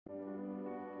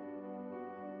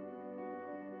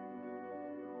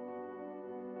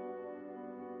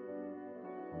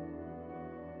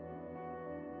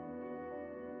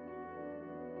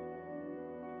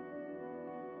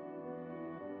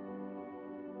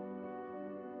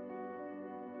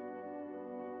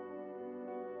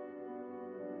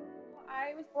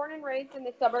I was born and raised in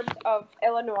the suburbs of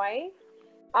Illinois.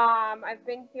 I've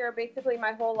been here basically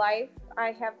my whole life. I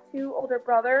have two older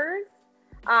brothers,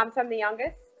 so I'm the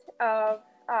youngest of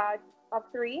uh, of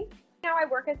three. Now I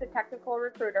work as a technical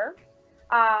recruiter.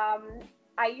 I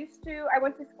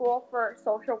went to school for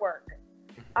social work.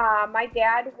 My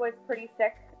dad was pretty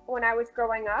sick when I was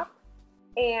growing up,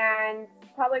 and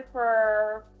probably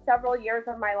for several years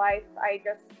of my life, I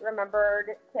just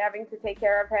remembered having to take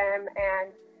care of him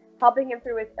and helping him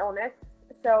through his illness.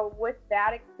 So with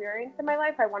that experience in my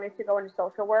life, I wanted to go into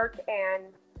social work and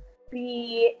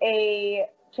be a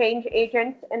change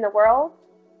agent in the world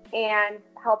and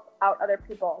help out other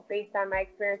people based on my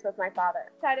experience with my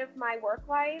father. Outside of my work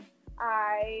life,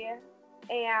 I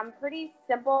am pretty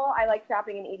simple. I like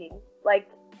shopping and eating. Like,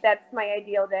 that's my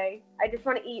ideal day. I just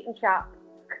want to eat and shop.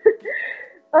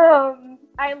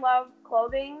 I love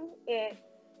clothing.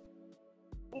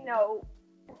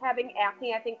 Having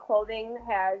acne, I think clothing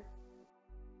has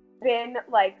been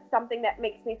like something that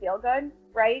makes me feel good,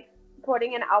 right?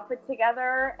 Putting an outfit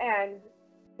together and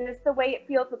just the way it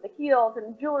feels with the heels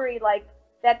and jewelry, like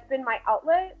that's been my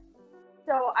outlet.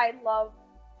 So I love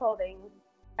clothing.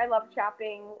 I love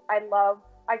shopping. I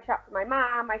shop for my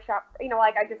mom. I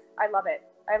love it.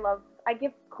 I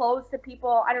give clothes to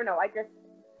people. I don't know.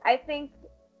 I think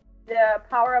the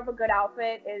power of a good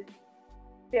outfit is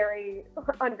very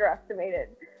underestimated.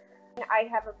 I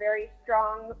have a very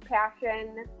strong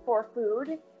passion for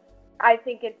food. I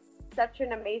think it's such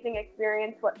an amazing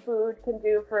experience what food can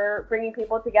do for bringing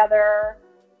people together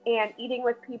and eating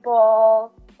with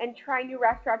people and trying new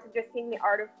restaurants and just seeing the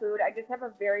art of food. I just have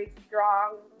a very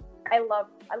strong, I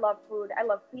love food. I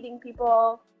love feeding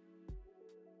people.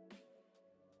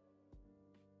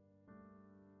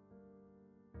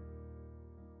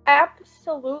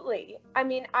 Absolutely. I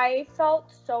mean, I felt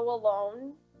so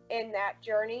alone in that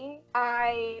journey.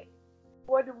 I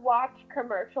would watch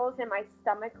commercials and my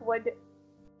stomach would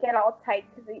get all tight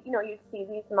because you'd see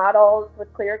these models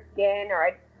with clear skin, or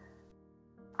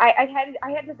I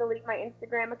had to delete my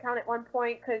Instagram account at one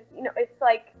point because it's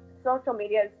like social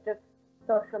media is just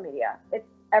social media. It's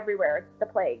everywhere. It's the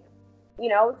plague.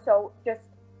 So just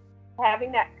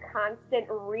having that constant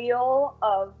reel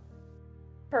of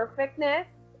perfectness,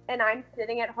 and I'm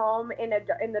sitting at home in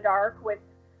the dark with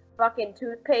fucking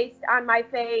toothpaste on my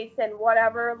face and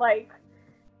whatever, like,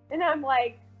 and I'm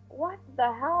like, what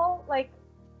the hell? Like,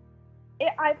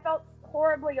 I felt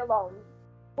horribly alone.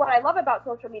 What I love about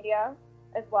social media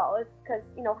as well is because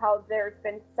how there's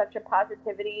been such a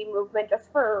positivity movement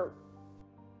just for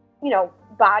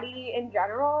body in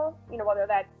general, whether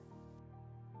that's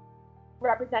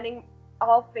representing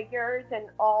all figures and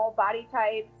all body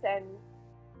types, and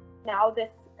now this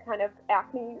kind of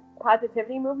acne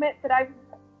positivity movement that I've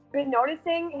been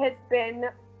noticing has been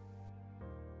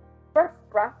just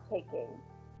breathtaking.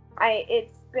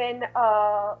 It's been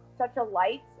such a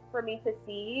light for me to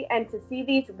see, and to see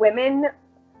these women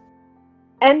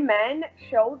and men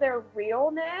show their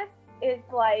realness is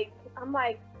like, I'm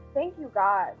like, thank you,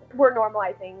 God. We're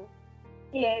normalizing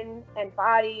skin and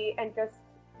body, and just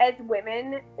as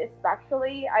women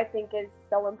especially, I think is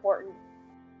so important.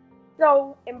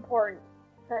 So important,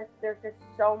 because there's just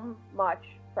so much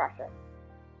pressure.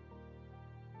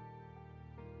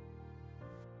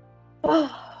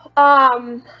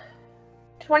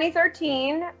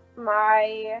 2013,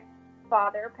 my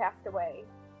father passed away,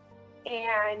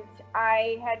 and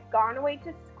I had gone away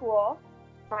to school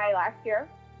my last year,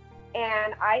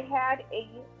 and I had a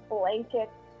blanket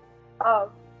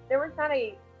of, there was not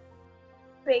a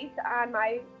space on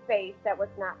my face that was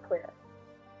not clear.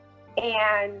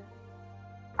 And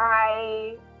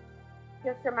I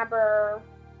just remember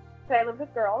that I lived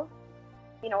with girls,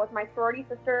 with my sorority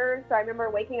sisters. So I remember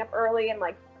waking up early and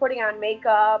like putting on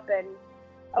makeup and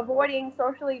avoiding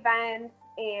social events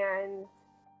and,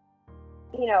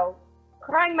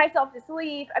 crying myself to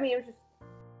sleep. I mean, it was just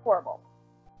horrible.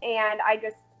 And I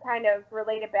just kind of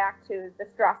related back to the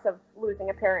stress of losing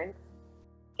a parent.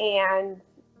 And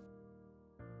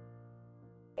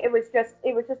it was just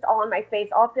all on my face.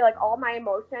 I feel like all my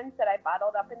emotions that I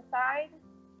bottled up inside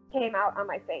came out on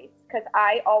my face, because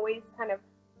I always kind of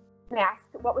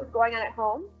masked what was going on at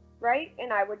home, right?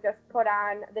 And I would just put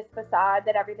on this facade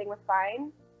that everything was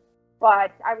fine,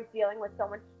 but I was dealing with so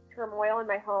much turmoil in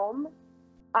my home,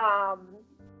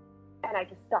 and I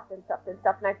just stuffed and stuffed and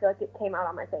stuffed, and I feel like it came out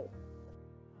on my face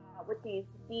with these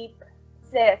deep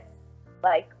cysts,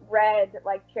 like red,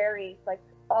 like cherries, like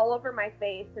all over my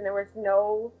face, and there was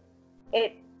no,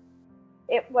 it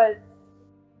was,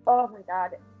 oh my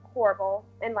God, horrible,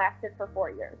 and lasted for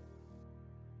 4 years.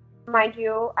 Mind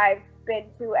you, I've been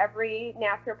to every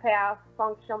naturopath,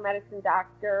 functional medicine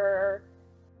doctor,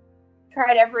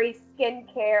 tried every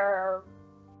skincare,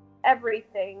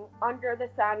 everything under the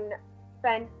sun,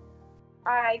 spent,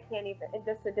 I can't even,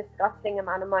 just a disgusting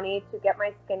amount of money to get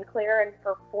my skin clear. And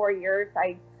for 4 years,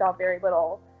 I saw very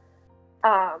little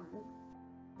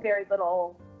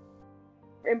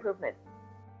improvement.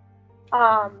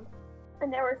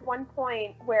 And there was one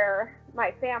point where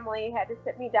my family had to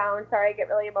sit me down. Sorry, I get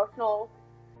really emotional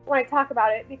when I talk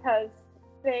about it, because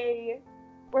they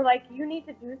were like, you need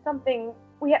to do something.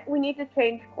 We need to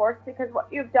change course, because what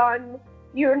you've done,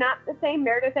 you're not the same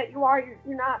Meredith that you are.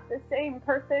 You're not the same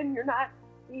person. You're not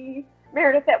the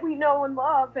Meredith that we know and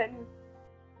love. And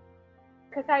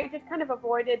because I just kind of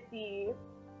avoided the,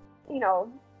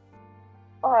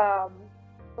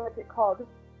 what's it called?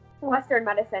 Western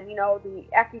medicine, the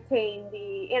Accutane,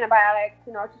 the antibiotics,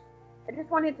 I just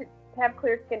wanted to have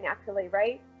clear skin naturally,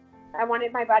 right? I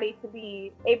wanted my body to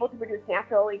be able to produce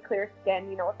naturally clear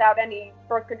skin, without any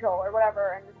birth control or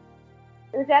whatever. And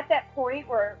it was at that point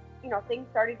where, things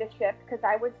started to shift, because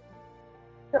I was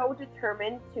so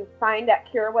determined to find that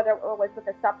cure, whether it was with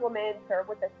a supplement or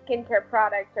with a skincare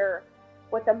product or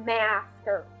with a mask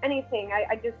or anything.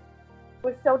 I just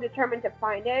was so determined to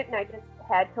find it, and I just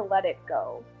had to let it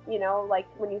go. Like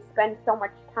when you spend so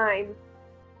much time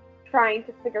trying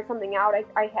to figure something out,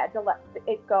 I had to let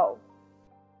it go.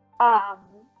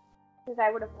 Because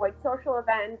I would avoid social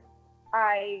events.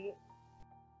 I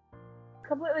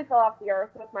completely fell off the earth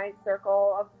with my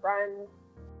circle of friends.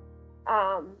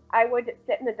 I would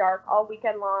sit in the dark all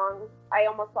weekend long. I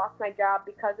almost lost my job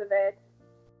because of it.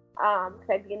 Because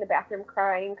I'd be in the bathroom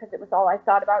crying, because it was all I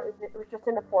thought about. It was just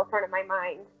in the forefront of my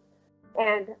mind.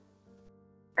 And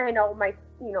I know my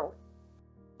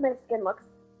skin looks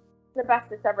the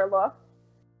best it's ever looked.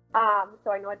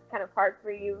 So I know it's kind of hard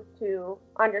for you to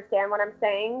understand what I'm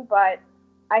saying, but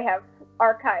I have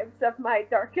archives of my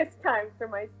darkest times where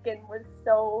my skin was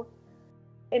so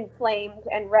inflamed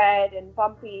and red and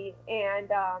bumpy.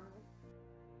 And I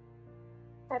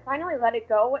finally let it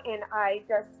go, and I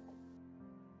just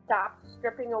stopped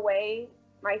stripping away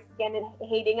my skin and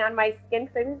hating on my skin,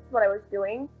 because this is what I was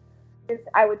doing. Is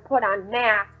I would put on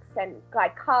masks and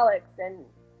glycolics and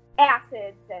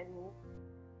acids, and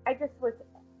I just was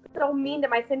so mean to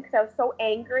my skin, because I was so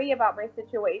angry about my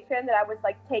situation that I was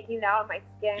like taking it out on my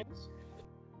skin.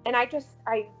 And I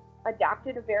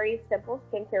adopted a very simple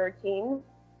skincare routine,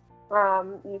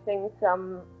 using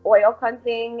some oil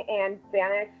cleansing and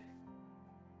BANISH.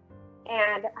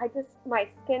 And my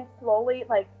skin slowly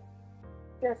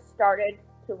just started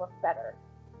to look better.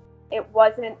 It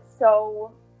wasn't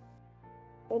so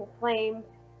inflamed,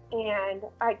 and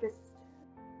I just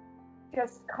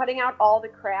cutting out all the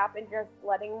crap and just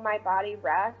letting my body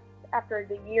rest after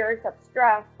the years of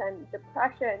stress and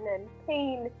depression and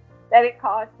pain that it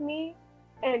caused me,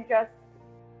 and just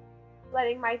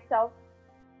letting myself,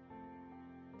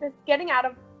 just getting out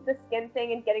of the skin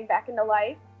thing and getting back into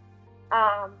life,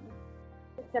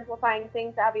 simplifying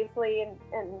things obviously,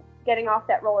 and getting off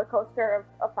that roller coaster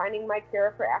of finding my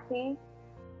cure for acne.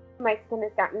 My skin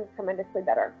has gotten tremendously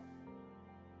better.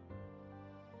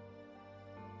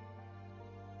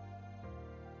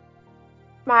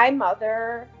 My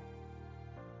mother,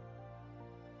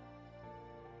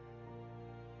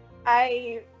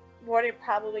 I wouldn't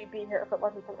probably be here if it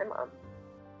wasn't for my mom.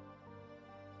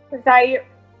 Because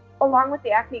along with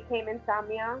the acne came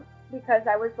insomnia, because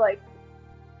I was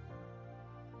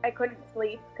I couldn't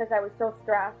sleep because I was so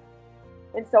stressed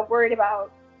and so worried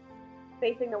about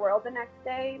facing the world the next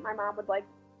day. My mom would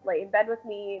lay in bed with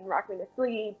me and rock me to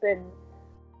sleep, and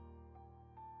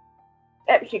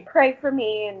she'd pray for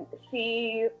me, and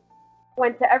she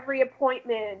went to every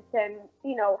appointment and,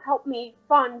 helped me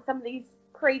fund some of these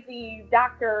crazy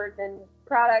doctors and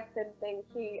products and things.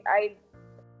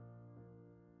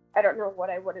 I don't know what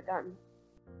I would have done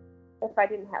if I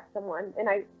didn't have someone. And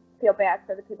I feel bad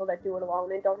for the people that do it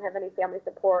alone and don't have any family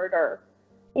support, or,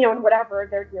 and whatever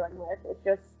they're dealing with. It's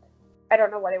just, I don't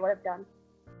know what I would have done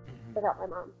without my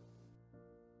mom.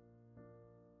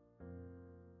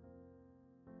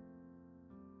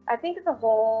 I think it's a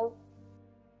whole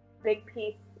big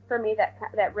piece for me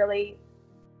that really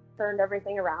turned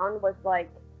everything around was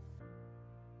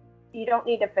you don't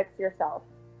need to fix yourself.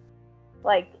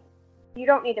 You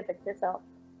don't need to fix yourself.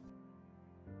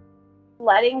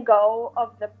 Letting go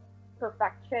of the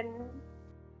perfection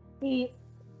piece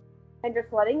and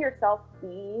just letting yourself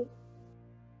be.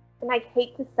 And I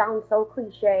hate to sound so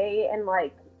cliche and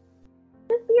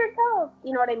just be yourself.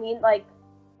 You know what I mean?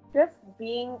 Just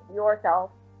being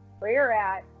yourself, where you're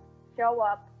at, show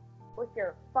up with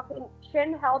your fucking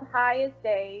chin held high as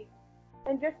day,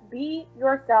 and just be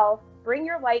yourself. Bring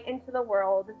your light into the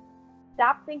world.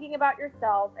 Stop thinking about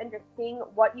yourself and just seeing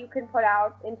what you can put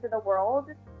out into the world.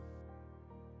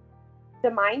 The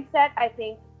mindset, I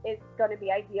think, is going to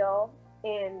be ideal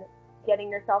in getting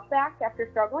yourself back after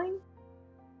struggling.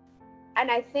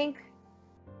 And I think,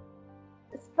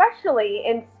 especially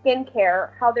in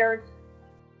skincare, how there's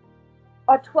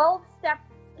a 12-step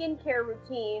skincare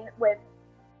routine with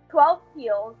 12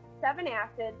 peels, 7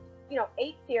 acids,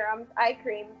 8 serums, eye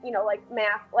cream, like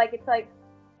mask. Like, it's like,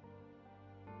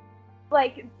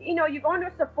 you go into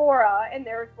a Sephora and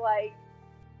there's like,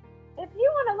 if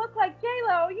you want to look like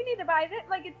J-Lo, you need to buy this.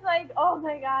 Like, it's like, oh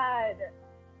my God.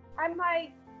 I'm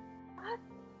like, what?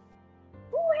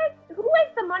 Who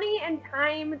has the money and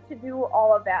time to do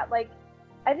all of that? Like,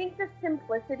 I think just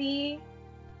simplicity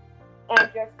and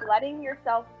just letting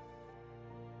yourself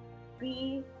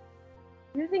be,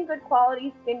 using good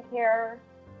quality skincare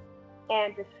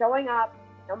and just showing up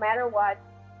no matter what.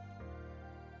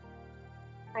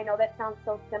 I know that sounds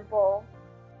so simple.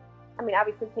 I mean,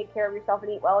 obviously take care of yourself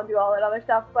and eat well and do all that other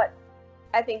stuff, but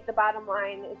I think the bottom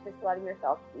line is just letting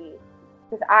yourself be.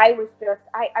 Because I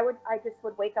just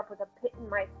would wake up with a pit in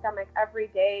my stomach every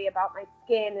day about my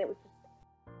skin. It was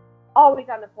just always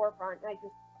on the forefront. And I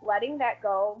just letting that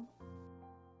go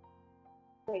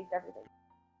changed everything.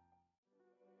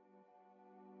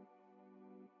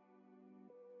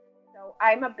 So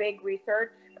I'm a big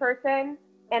research person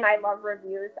and I love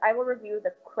reviews. I will review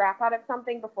the crap out of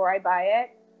something before I buy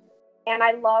it. And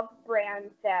I love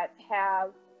brands that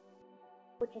have,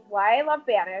 which is why I love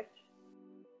BANISH,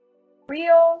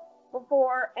 real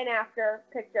before and after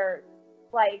pictures,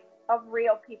 like, of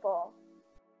real people.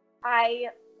 I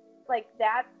like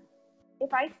that.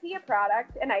 If I see a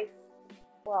product and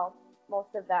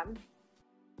most of them,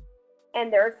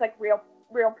 and there's like real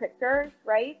pictures,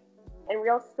 right? And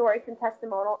real stories and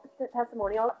testimonials,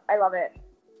 I love it.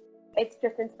 It's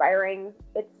just inspiring.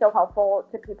 It's so helpful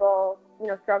to people,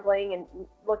 struggling and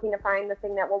looking to find the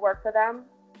thing that will work for them.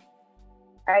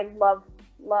 I love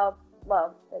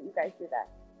that you guys do that.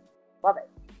 Love it.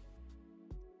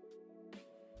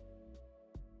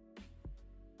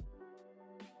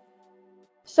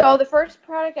 So the first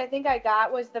product I think I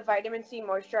got was the vitamin C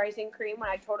moisturizing cream when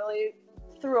I totally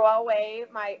threw away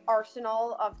my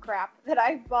arsenal of crap that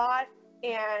I bought.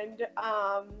 And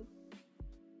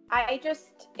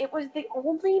it was the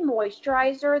only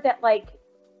moisturizer that like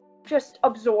just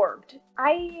absorbed.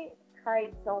 I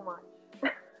tried so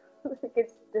much.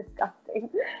 It's disgusting.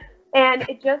 And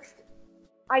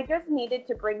I just needed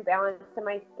to bring balance to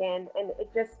my skin, and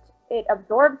it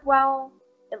absorbs well.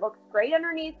 It looks great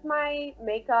underneath my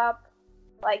makeup.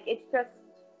 Like, it's just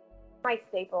my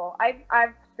staple.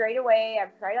 I've strayed away.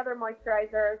 I've tried other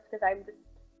moisturizers because I'm just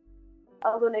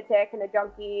a lunatic and a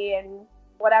junkie and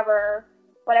whatever.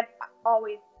 But I've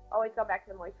always gone back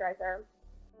to the moisturizer.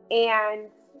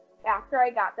 And after I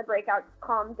got the breakouts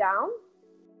calmed down,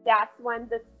 that's when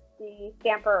the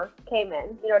scamper came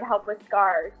in, to help with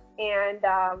scars. And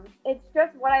it's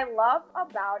just, what I love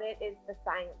about it is the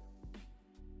science.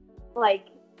 Like,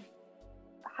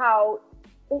 how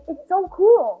it's so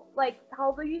cool. Like,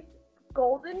 how these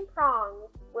golden prongs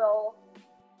will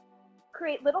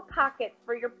create little pockets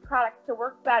for your product to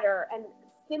work better and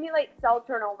stimulate cell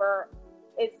turnover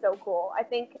is so cool. I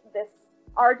think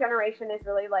our generation is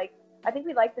really like, I think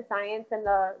we like the science and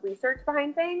the research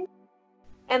behind things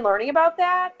and learning about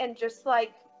that, and just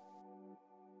like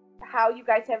how you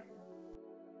guys have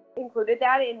included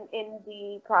that in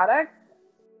the products,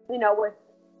 with,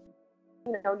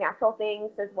 natural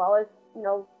things as well as,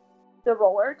 the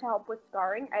roller to help with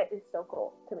scarring. It is so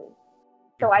cool to me.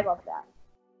 So I love that.